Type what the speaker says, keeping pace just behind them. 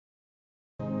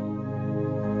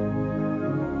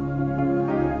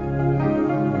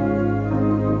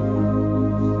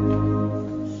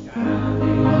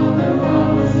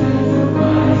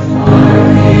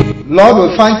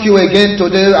Lord, we thank you again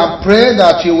today and pray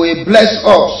that you will bless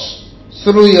us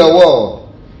through your word.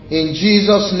 In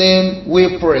Jesus' name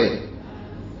we pray.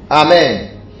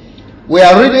 Amen. We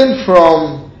are reading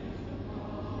from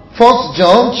 1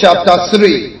 John chapter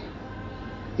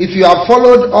 3. If you have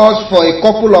followed us for a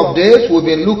couple of days, we've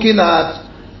been looking at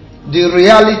the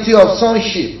reality of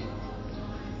sonship.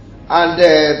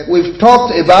 And we've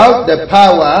talked about the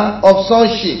power of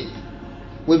sonship.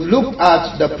 We've looked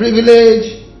at the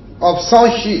privilege of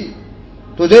sonship.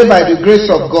 Today, by the grace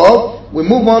of God, we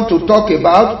move on to talk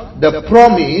about the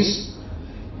promise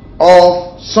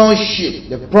of sonship.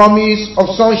 The promise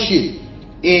of sonship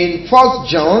in 1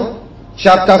 John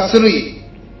chapter 3.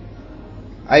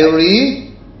 I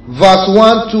read verse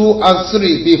 1, 2, and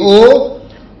 3. Behold,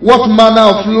 what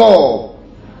manner of love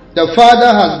the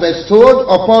Father has bestowed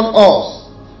upon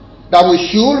us, that we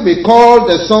should be called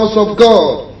the sons of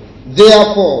God.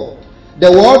 Therefore, the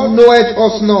world knoweth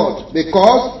us not,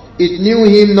 because it knew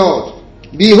him not.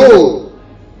 Behold,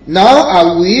 now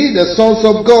are we the sons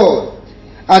of God,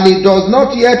 and it does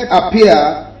not yet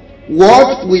appear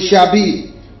what we shall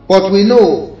be. But we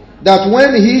know that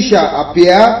when he shall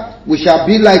appear, we shall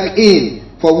be like him,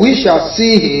 for we shall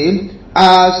see him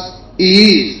as he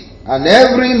is. And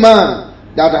every man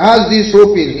that has this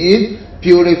hope in him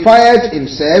purifieth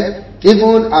himself,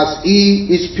 even as he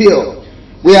is pure.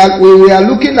 We are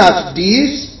looking at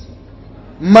this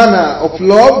manner of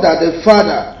love that the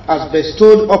Father has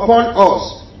bestowed upon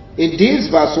us. In this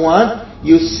verse 1,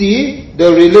 you see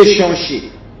the relationship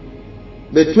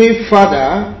between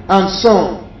Father and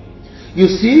Son. You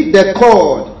see the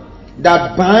cord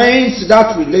that binds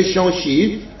that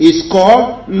relationship is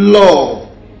called love.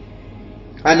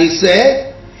 And he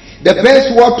said, the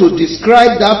best word to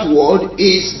describe that word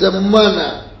is the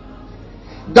manner.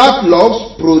 That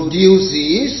love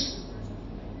produces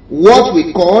what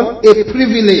we call a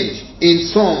privilege in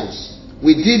sons.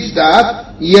 We did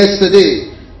that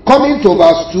yesterday. Coming to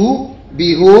verse 2,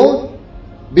 behold,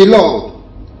 beloved,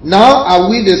 now are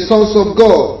we the sons of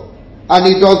God, and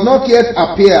it does not yet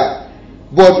appear,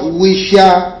 but we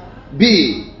shall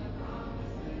be.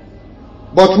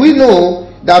 But we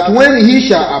know that when he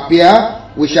shall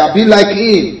appear, we shall be like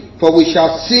him, for we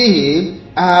shall see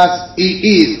him as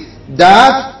he is.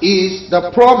 That is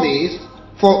the promise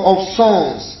of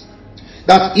sons.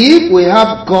 That if we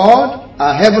have God,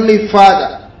 our Heavenly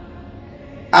Father,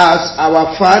 as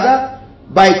our Father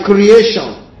by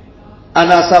creation,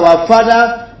 and as our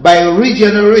Father by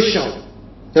regeneration,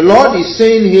 the Lord is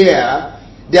saying here,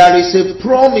 there is a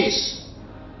promise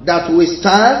that we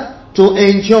stand to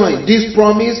enjoy. This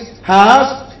promise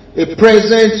has a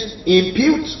present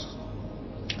input,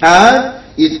 and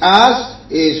it has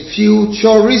a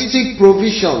futuristic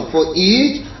provision for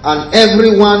each and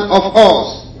every one of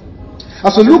us.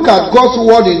 As we look at God's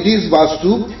word in this verse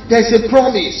 2, there is a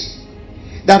promise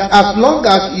that as long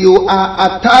as you are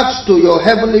attached to your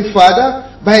Heavenly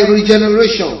Father by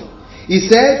regeneration, he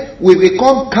said, we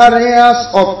become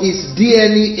carriers of his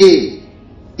DNA,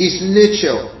 his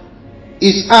nature,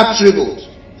 his attributes.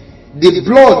 The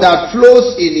blood that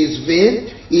flows in his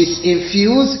vein is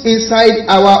infused inside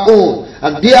our own,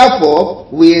 and therefore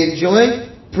we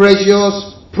enjoy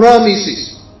precious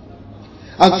promises.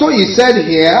 And so he said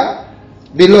here,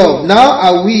 beloved, now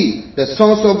are we the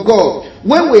sons of God.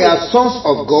 When we are sons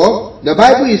of God, the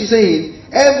Bible is saying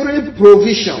every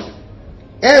provision,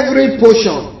 every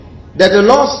portion that the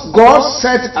Lord God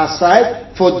set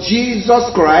aside for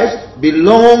Jesus Christ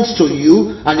belongs to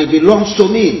you, and it belongs to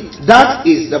me. That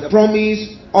is the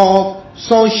promise of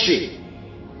sonship.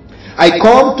 I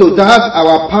come to that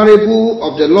our parable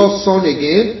of the lost son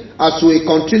again, as we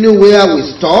continue where we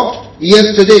stopped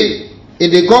yesterday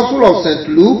in the Gospel of St.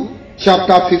 Luke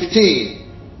chapter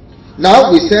 15.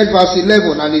 Now we said verse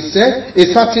 11, and it said, a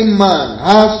certain man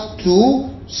has two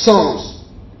sons.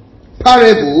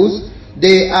 Parables,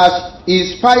 they are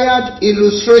inspired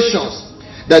illustrations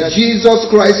that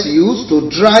Jesus Christ used to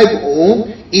drive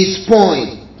home his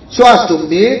point, so as to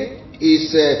make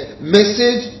his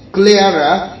message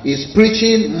clearer, his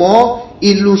preaching more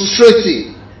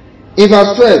illustrative. In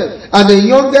verse 12, and the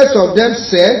youngest of them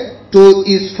said to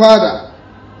his father,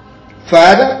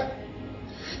 Father.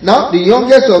 Now the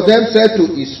youngest of them said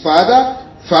to his father,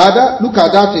 Father, look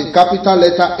at that in capital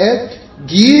letter F,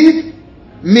 give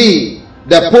me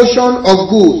the portion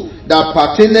of goods that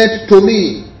pertaineth to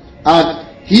me. And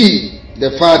he,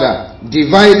 the father,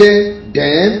 divided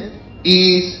them,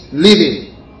 is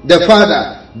living. The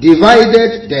father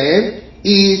divided them,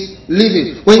 is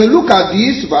living. When you look at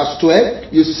this verse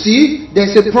 12, you see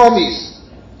there's a promise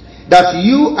that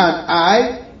you and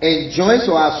I enjoy,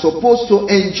 or are supposed to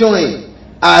enjoy,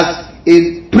 as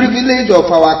a privilege of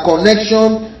our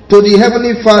connection to the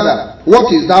Heavenly Father.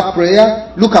 What is that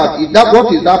prayer? Look at it.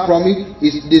 What is that promise?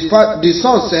 The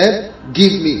Son said,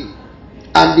 give me.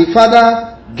 And the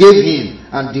Father gave him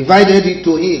and divided it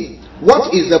to him.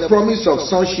 What is the promise of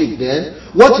sonship then?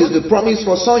 What is the promise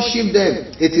for sonship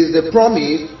then? It is the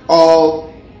promise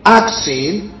of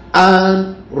asking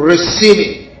and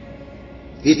receiving.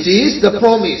 It is the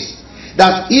promise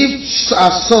that if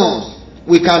as sons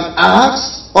we can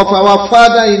ask of our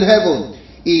Father in heaven,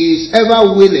 he is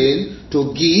ever willing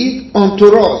to give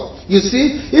unto us. You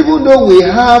see, even though we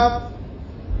have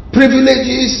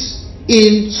privileges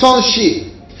in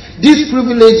sonship, these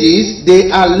privileges,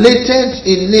 they are latent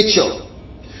in nature.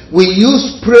 We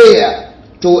use prayer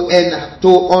to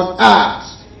unearth.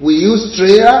 We use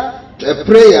prayer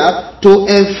to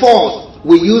enforce.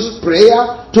 We use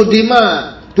prayer to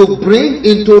demand, to bring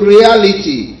into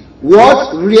reality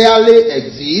what really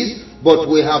exists, but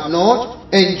we have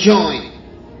not enjoyed.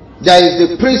 There is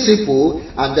the principle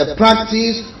and the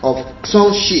practice of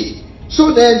sonship.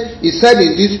 So then, he said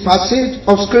in this passage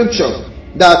of scripture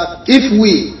that if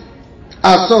we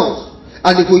are sons,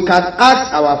 and if we can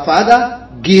ask our Father,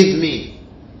 give me.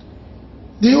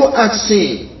 Do you ask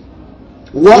him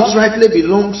what rightly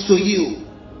belongs to you?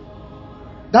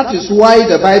 That is why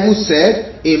the Bible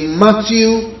said in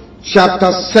Matthew chapter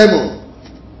 7.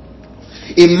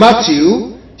 In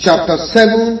Matthew chapter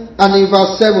 7 and in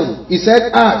verse 7, he said,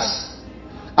 ask,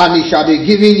 and it shall be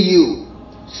given you.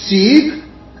 Seek,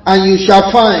 and you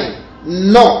shall find.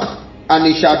 Knock, and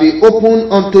it shall be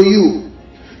opened unto you.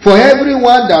 For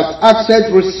everyone that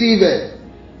asketh receiveth,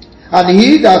 and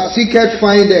he that seeketh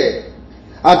findeth,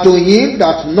 and to him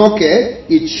that knocketh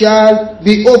it shall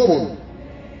be opened.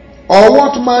 Or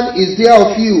what man is there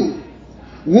of you,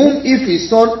 whom if his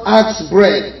son asks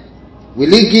bread, will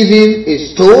he give him a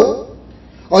stone?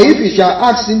 Or if he shall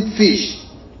ask him fish,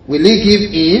 will he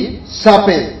give him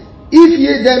serpent? If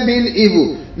ye then being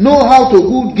evil know how to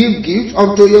give gifts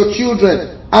unto your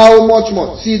children, how much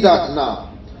more, see that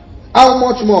now, how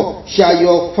much more shall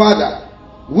your Father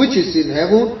which is in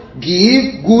heaven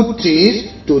give good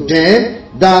things to them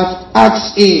that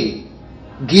ask him?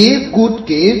 Give good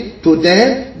things to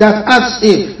them that ask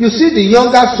him. You see, the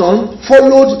younger son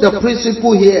followed the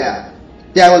principle here.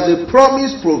 There was a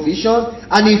promised provision,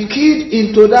 and he keyed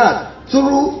into that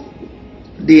through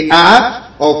the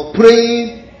act of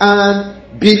praying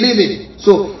and believing.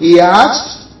 So he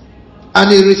asked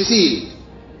and he received.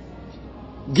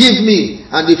 Give me,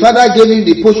 and the Father gave him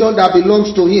the portion that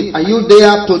belongs to him. Are you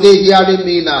there today hearing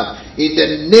me now? In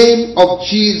the name of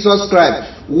Jesus Christ,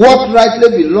 what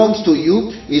rightly belongs to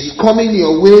you is coming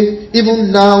your way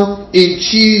even now in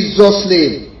Jesus'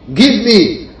 name. Give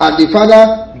me, and the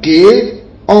Father gave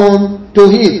unto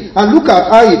him. And look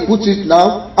at how he puts it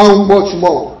now. How much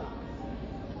more?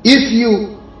 If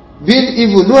you, being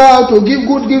evil, know how to give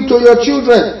good gift to your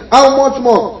children, how much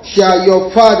more shall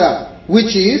your Father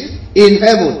which is in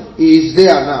heaven, he is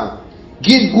there now,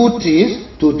 give good things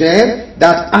to them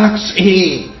that ask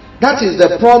him. That is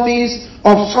the promise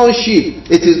of sonship.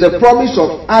 It is the promise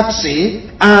of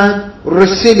asking and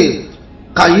receiving.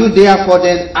 Can you therefore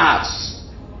then ask?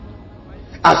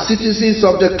 As citizens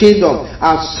of the kingdom,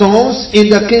 as sons in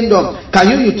the kingdom, can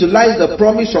you utilize the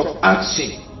promise of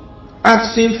asking?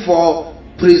 Asking for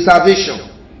preservation,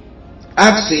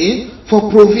 asking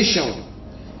for provision,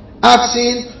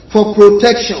 asking for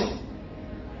protection,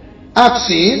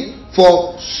 asking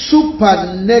for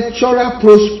supernatural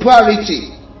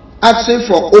prosperity, asking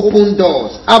for open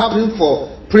doors, asking for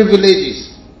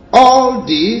privileges. All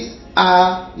these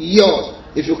are yours.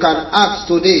 If you can ask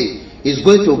today, he's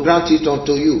going to grant it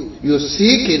unto you. You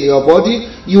seek in your body,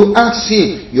 you ask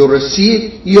him, you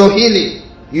receive your healing.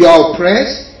 You are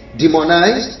oppressed,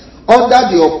 demonized,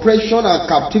 under the oppression and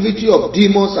captivity of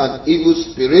demons and evil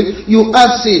spirits, you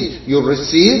ask him, you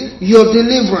receive your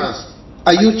deliverance.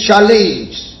 Are you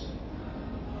challenged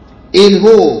in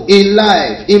home, in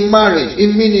life, in marriage,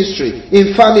 in ministry,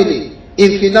 in family,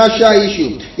 in financial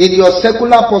issues, in your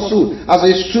secular pursuit, as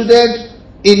a student,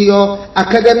 in your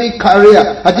academic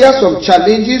career? Are there some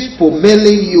challenges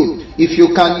pommeling you? If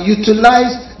you can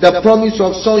utilize the promise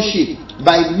of sonship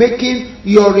by making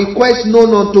your request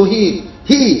known unto him,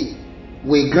 he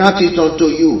will grant it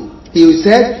unto you. He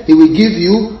said he will give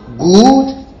you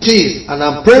good things, and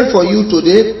I'm praying for you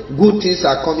today. Good things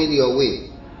are coming your way.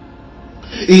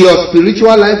 In your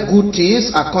spiritual life, good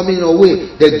things are coming your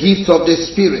way. The gift of the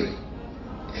Spirit,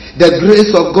 the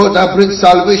grace of God that brings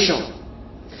salvation,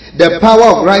 the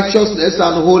power of righteousness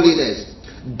and holiness,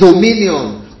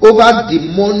 dominion over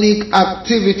demonic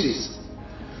activities,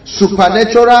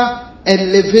 supernatural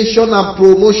elevation and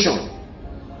promotion,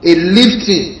 A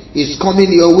lifting is coming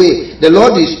your way. The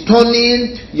Lord is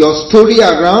turning your story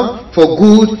around for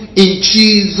good in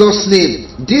Jesus' name.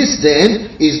 This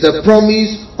then is the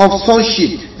promise of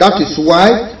sonship. That is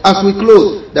why, as we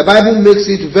close, the Bible makes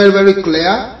it very, very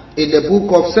clear in the book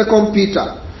of 2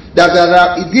 Peter that there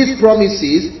are these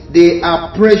promises. They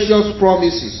are precious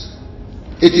promises.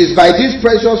 It is by these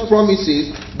precious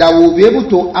promises that we will be able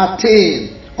to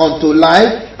attain unto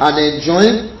life and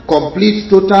enjoy complete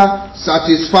total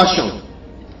satisfaction.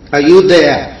 Are you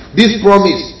there? This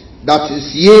promise that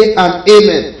is yea and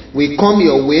amen will come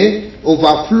your way,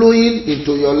 overflowing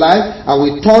into your life, and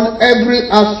will turn every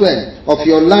aspect of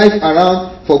your life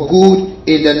around for good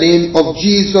in the name of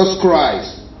Jesus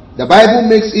Christ. The Bible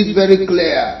makes it very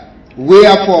clear.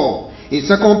 Wherefore, in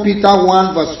 2 Peter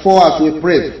 1 verse 4 as we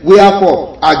pray,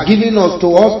 wherefore are given to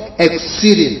us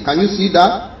exceeding. Can you see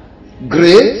that?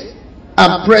 Great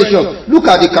and precious. Look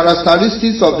at the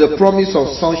characteristics of the promise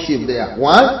of sonship there.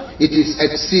 One, it is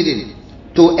exceeding.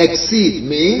 To exceed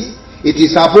means it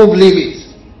is above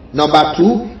limits. Number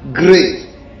two,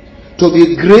 great. To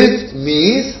be great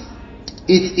means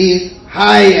it is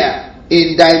higher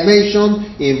in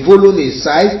dimension, in volume, in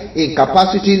size, in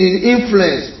capacity, in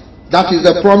influence. That is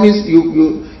the promise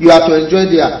you are to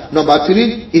enjoy there. Number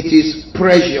three, it is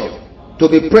precious. To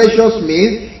be precious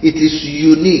means it is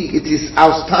unique, it is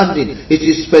outstanding, it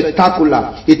is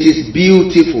spectacular, it is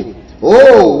beautiful.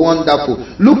 Oh, wonderful.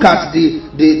 Look at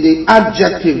the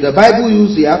adjective the Bible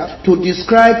uses here to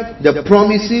describe the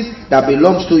promises that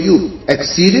belongs to you.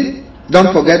 Exceeding, don't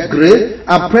forget great,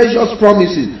 and precious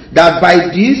promises, that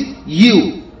by this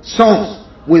you, sons,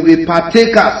 will be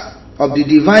partakers of the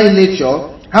divine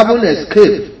nature, having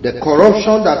escaped the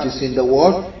corruption that is in the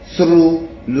world through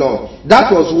love.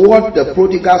 That was what the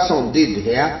prodigal son did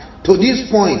here. To this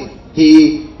point,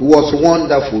 he was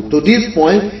wonderful. To this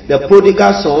point, the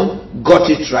prodigal son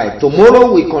got it right.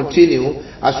 Tomorrow we continue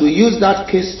as we use that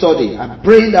case study and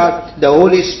pray that the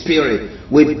Holy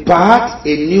Spirit will impart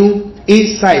a new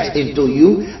insight into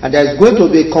you, and there's going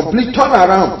to be a complete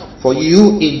turnaround for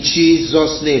you in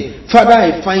Jesus' name. Father,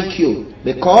 I thank you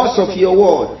because of your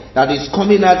word that is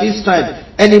coming at this time.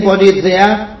 Anybody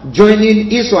there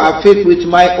joining his or her faith with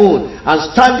my own and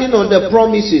standing on the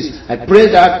promises, I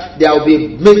pray that there will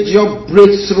be major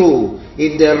breakthrough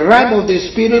in the realm of the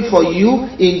Spirit for you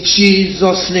in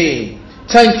Jesus' name.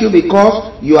 Thank you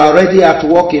because you are already at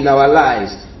work in our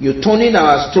lives. You're turning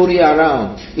our story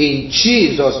around. In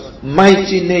Jesus'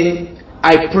 mighty name,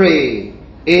 I pray.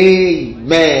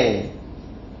 Amen.